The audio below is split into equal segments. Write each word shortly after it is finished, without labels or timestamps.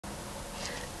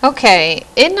Okay,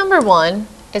 in number 1,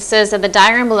 it says that the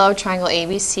diagram below triangle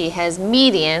ABC has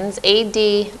medians AD,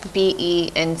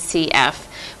 BE, and CF,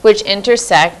 which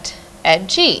intersect at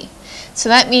G. So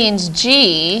that means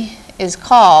G is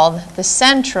called the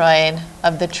centroid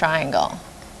of the triangle.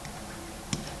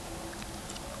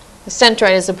 The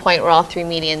centroid is the point where all 3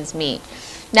 medians meet.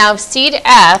 Now, if C to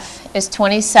F is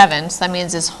 27, so that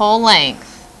means this whole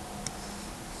length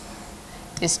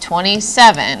is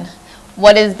 27,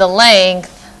 what is the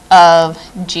length of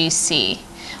GC?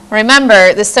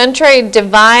 Remember, the centroid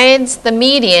divides the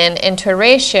median into a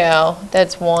ratio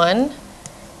that's 1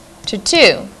 to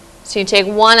 2. So you take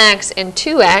 1x and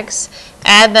 2x,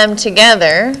 add them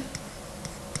together,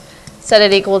 set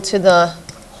it equal to the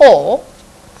whole.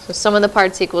 So sum of the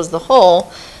parts equals the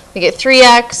whole. We get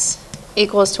 3x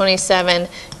equals 27,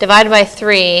 divided by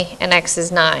 3, and x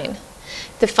is 9.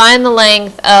 To find the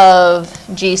length of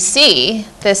GC,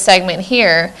 this segment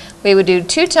here, we would do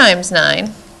 2 times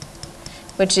 9,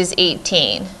 which is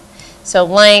 18. So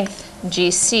length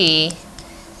GC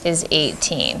is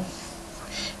 18.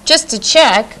 Just to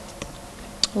check,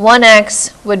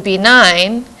 1x would be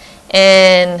 9,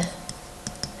 and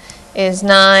is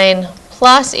 9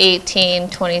 plus 18,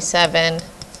 27?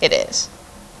 It is.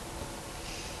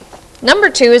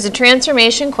 Number 2 is a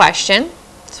transformation question.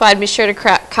 So I'd be sure to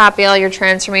copy all your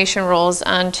transformation rules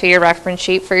onto your reference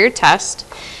sheet for your test.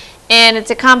 And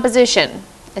it's a composition.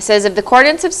 It says if the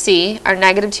coordinates of C are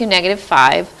 -2,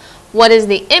 -5, what is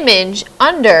the image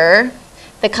under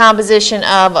the composition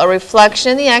of a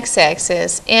reflection in the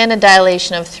x-axis and a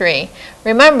dilation of 3?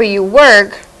 Remember, you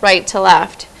work right to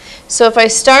left. So if I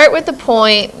start with the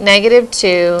point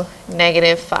 -2,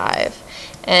 -5,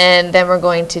 and then we're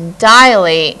going to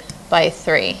dilate by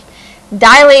 3.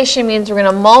 Dilation means we're going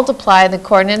to multiply the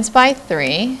coordinates by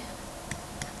 3.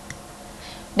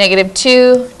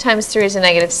 -2 times 3 is a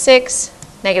 -6.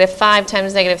 -5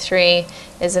 times -3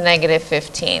 is a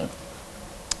 -15.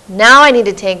 Now I need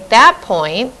to take that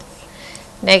point,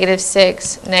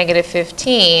 -6,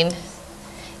 -15,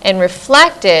 and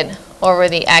reflect it over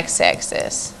the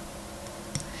x-axis.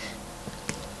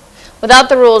 Without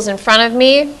the rules in front of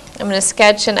me, I'm going to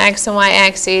sketch an x and y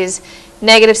axes.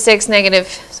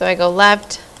 -6, so I go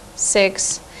left,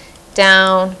 6,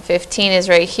 down, 15 is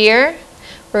right here.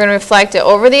 We're going to reflect it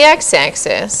over the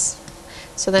x-axis.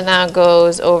 So then now it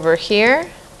goes over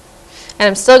here. And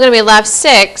I'm still going to be left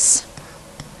 6.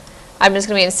 I'm just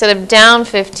going to be, instead of down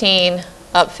 15,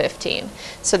 up 15.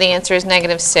 So the answer is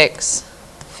 -6,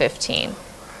 15.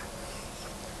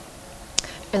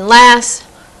 And last,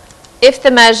 if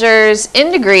the measures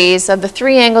in degrees of the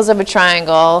 3 angles of a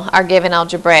triangle are given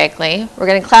algebraically, we're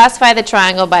going to classify the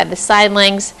triangle by the side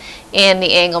lengths and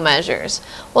the angle measures.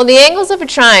 Well, the angles of a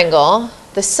triangle,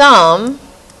 the sum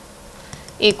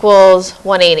equals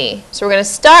 180. So we're going to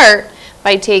start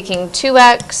by taking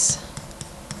 2x,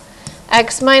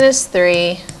 x minus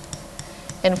 3,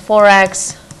 and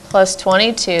 4x plus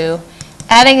 22,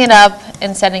 adding it up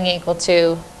and setting it equal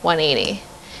to 180.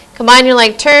 Combine your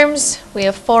like terms. We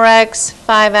have 4x,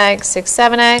 5x, 6,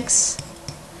 7x,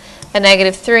 a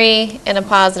 -3, and a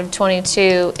positive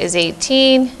 22 is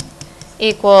 18,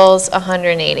 equals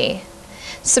 180.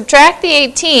 Subtract the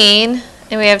 18,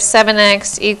 and we have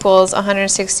 7x equals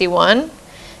 161.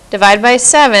 Divide by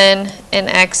 7, and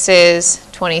x is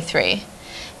 23.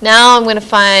 Now I'm going to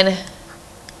find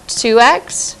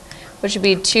 2x, which would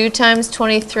be 2 times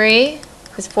 23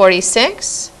 is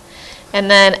 46. And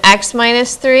then x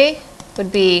minus 3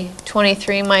 would be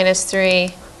 23 minus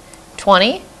 3,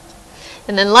 20.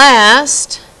 And then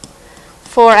last,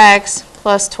 4x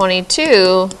plus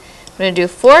 22, I'm going to do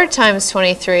 4 times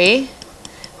 23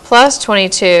 plus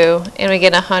 22, and we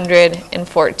get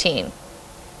 114.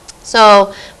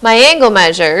 So my angle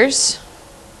measures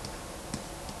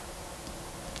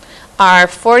are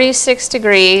 46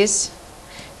 degrees,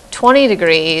 20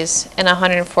 degrees, and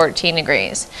 114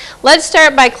 degrees. Let's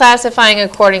start by classifying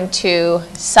according to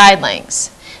side lengths.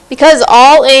 Because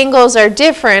all angles are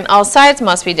different, all sides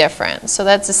must be different. So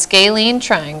that's a scalene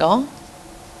triangle.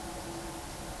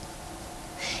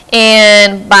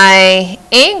 And by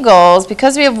angles,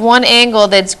 because we have one angle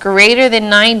that's greater than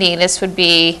 90, this would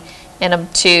be an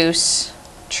obtuse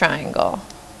triangle.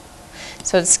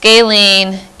 So it's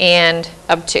scalene and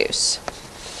obtuse.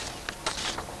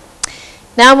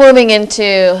 Now moving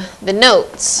into the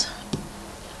notes.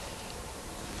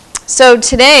 So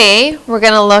today we're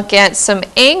going to look at some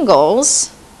angles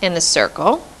in the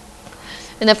circle.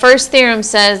 And the first theorem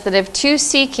says that if 2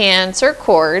 secants or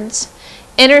chords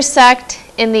intersect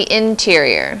in the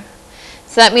interior,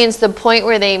 so that means the point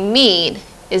where they meet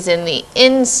is in the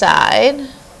inside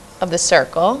of the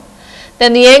circle,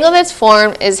 then the angle that's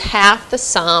formed is half the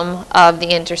sum of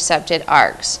the intercepted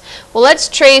arcs. Well, let's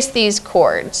trace these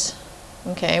chords.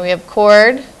 Okay, we have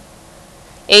chord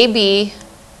AB,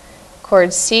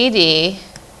 chord CD,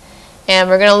 and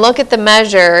we're going to look at the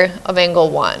measure of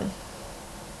angle 1.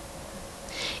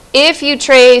 If you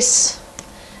trace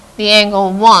the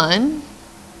angle 1,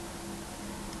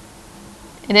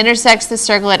 it intersects the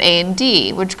circle at A and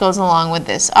D, which goes along with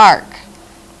this arc.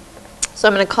 So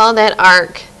I'm going to call that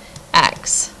arc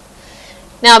X.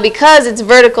 Now, because it's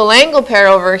vertical angle pair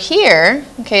over here,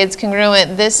 okay, it's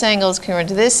congruent, this angle is congruent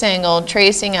to this angle,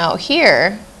 tracing out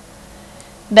here,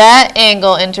 that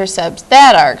angle intercepts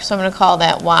that arc, so I'm going to call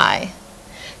that Y.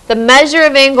 The measure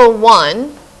of angle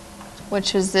 1,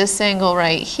 which is this angle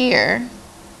right here,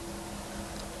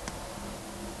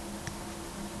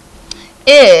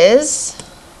 is,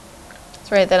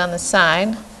 let's write that on the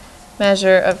side,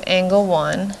 measure of angle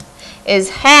 1 is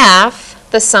half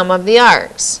the sum of the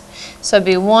arcs. So it'd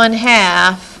be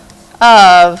 1/2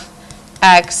 of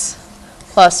X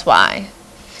plus Y.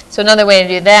 So another way to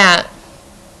do that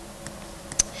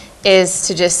is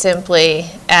to just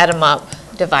simply add them up,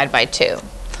 divide by 2.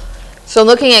 So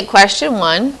looking at question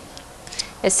 1,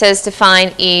 it says to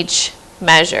find each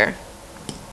measure.